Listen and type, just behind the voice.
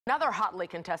Another hotly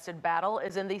contested battle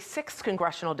is in the 6th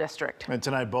Congressional District. And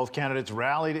tonight, both candidates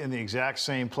rallied in the exact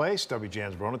same place.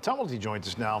 WGN's Verona Tumulty joins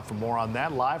us now for more on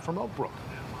that, live from Oak Brook.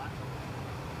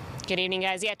 Good evening,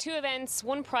 guys. Yeah, two events,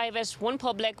 one private, one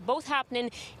public, both happening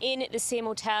in the same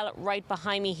hotel right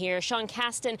behind me here. Sean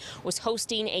Casten was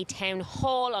hosting a town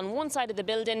hall on one side of the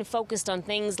building, focused on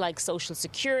things like Social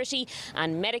Security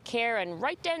and Medicare. And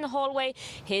right down the hallway,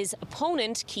 his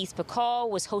opponent, Keith Pekau,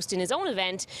 was hosting his own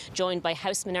event, joined by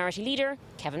House Minority Leader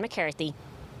Kevin McCarthy.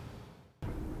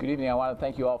 Good evening. I want to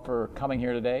thank you all for coming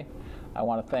here today. I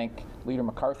want to thank Leader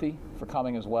McCarthy for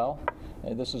coming as well.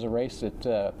 This is a race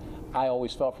that I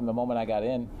always felt from the moment I got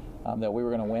in that we were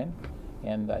going to win.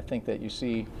 And I think that you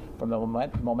see from the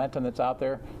momentum that's out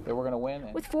there that we're going to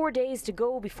win. With 4 days to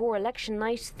go before election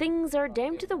night, things are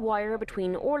down to the wire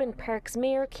between Orland Park's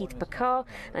Mayor Keith Pekau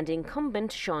and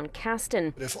incumbent Sean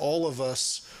Casten. If all of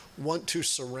us want to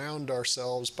surround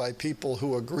ourselves by people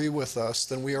who agree with us,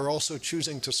 then we are also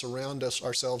choosing to surround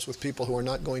ourselves with people who are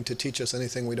not going to teach us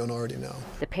anything we don't already know.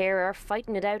 The pair are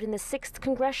fighting it out in the 6th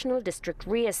Congressional District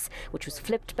race, which was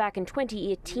flipped back in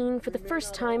 2018 for the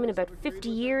first time in about 50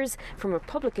 years from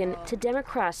Republican to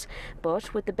Democrat.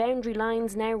 But with the boundary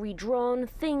lines now redrawn,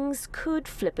 things could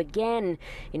flip again.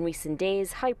 In recent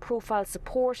days, high-profile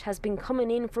support has been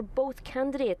coming in for both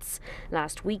candidates.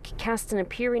 Last week, Casten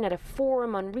appearing at a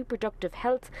forum on reproductive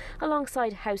health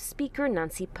alongside House Speaker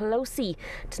Nancy Pelosi.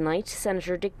 Tonight,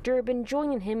 Senator Dick Durbin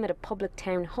joining him at a public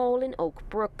town hall in Oak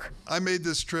Brook. I made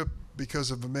this trip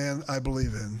because of a man I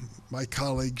believe in, my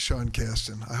colleague Sean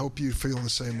Casten. I hope you feel the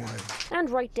same way. And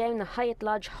right down the Hyatt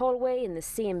Lodge hallway in the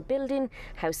same building,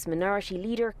 House Minority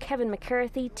Leader Kevin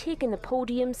McCarthy taking the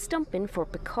podium, stumping for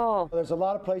Pekau. There's a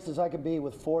lot of places I could be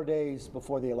with 4 days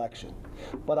before the election,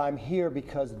 but I'm here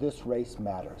because this race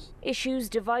matters. Issues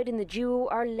dividing the duo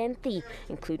are lengthy,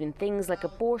 including things like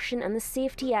abortion and the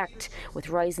Safety Act, with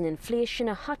rising inflation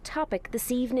a hot topic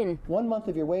this evening. 1 month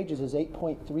of your wages is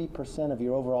 8.3% of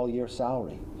your overall year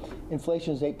salary.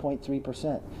 Inflation is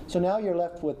 8.3%. So now you're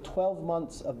left with 12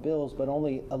 months of bills, but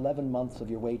only 11 months of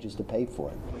your wages to pay for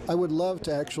it. I would love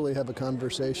to actually have a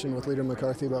conversation with Leader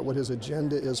McCarthy about what his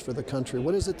agenda is for the country.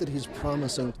 What is it that he's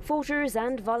promising? Voters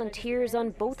and volunteers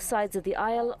on both sides of the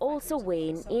aisle also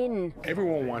weighing in.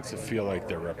 Everyone wants to feel like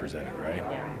they're represented, right?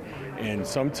 And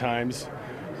sometimes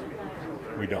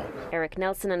we don't. Eric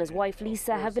Nelson and his wife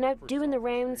Lisa have been out doing the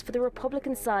rounds for the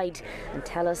Republican side and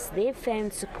tell us they've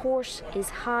found support is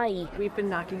high. We've been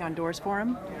knocking on doors for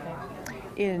him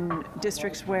in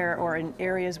districts where, or in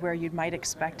areas where you might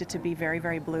expect it to be very,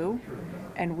 very blue.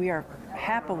 And we are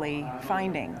happily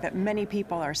finding that many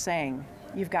people are saying,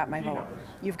 "You've got my vote.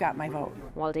 You've got my vote."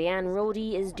 While Diane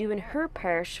Rhodey is doing her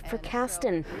part for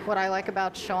Casten. What I like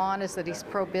about Sean is that he's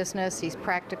pro-business, he's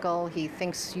practical, he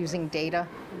thinks using data.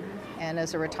 And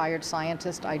as a retired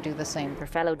scientist, I do the same. Her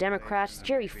fellow Democrat,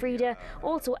 Jerry Frieda,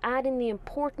 also adding the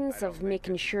importance of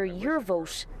making sure your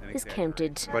vote is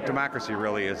counted. But democracy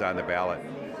really is on the ballot.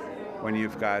 When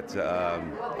you've got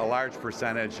a large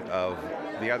percentage of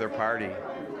the other party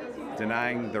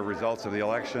denying the results of the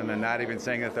election and not even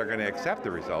saying that they're going to accept the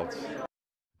results.